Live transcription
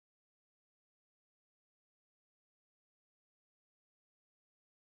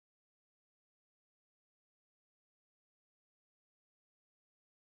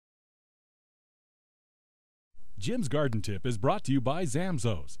Jim's Garden Tip is brought to you by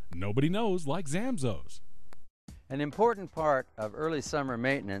Zamzows. Nobody knows like Zamzows. An important part of early summer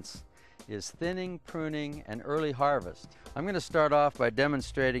maintenance is thinning, pruning, and early harvest. I'm going to start off by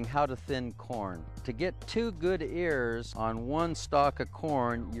demonstrating how to thin corn. To get 2 good ears on 1 stalk of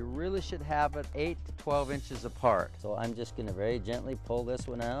corn, you really should have it 8 to 12 inches apart. So I'm just going to very gently pull this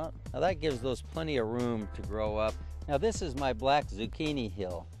one out. Now that gives those plenty of room to grow up. Now this is my black zucchini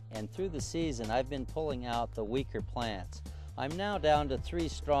hill, and through the season I've been pulling out the weaker plants. I'm now down to 3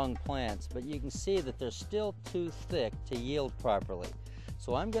 strong plants, but you can see that they're still too thick to yield properly.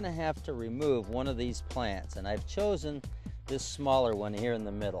 So I'm going to have to remove one of these plants, and I've chosen this smaller one here in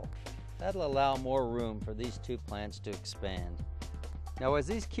the middle. That'll allow more room for these 2 plants to expand. Now as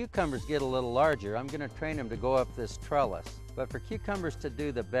these cucumbers get a little larger, I'm going to train them to go up this trellis. But for cucumbers to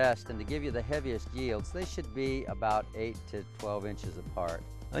do the best and to give you the heaviest yields, they should be about 8 to 12 inches apart.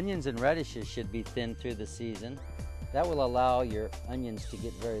 Onions and radishes should be thinned through the season. That will allow your onions to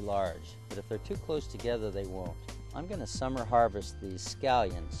get very large, but if they're too close together, they won't. I'm going to summer harvest these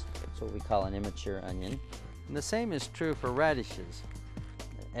scallions. That's what we call an immature onion. And the same is true for radishes.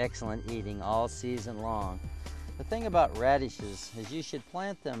 They're excellent eating all season long. The thing about radishes is you should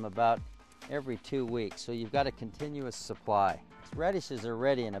plant them about every 2 weeks, so you've got a continuous supply. Radishes are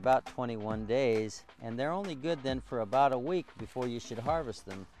ready in about 21 days, and they're only good then for about a week before you should harvest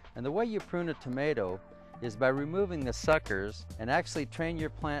them. And the way you prune a tomato is by removing the suckers and actually train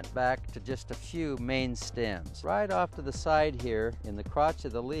your plant back to just a few main stems. Right off to the side here in the crotch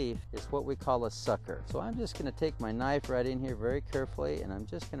of the leaf is what we call a sucker. So I'm just going to take my knife right in here very carefully, and I'm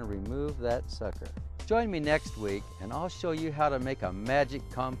just going to remove that sucker. Join me next week and I'll show you how to make a magic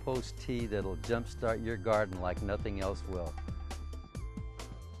compost tea that'll jumpstart your garden like nothing else will.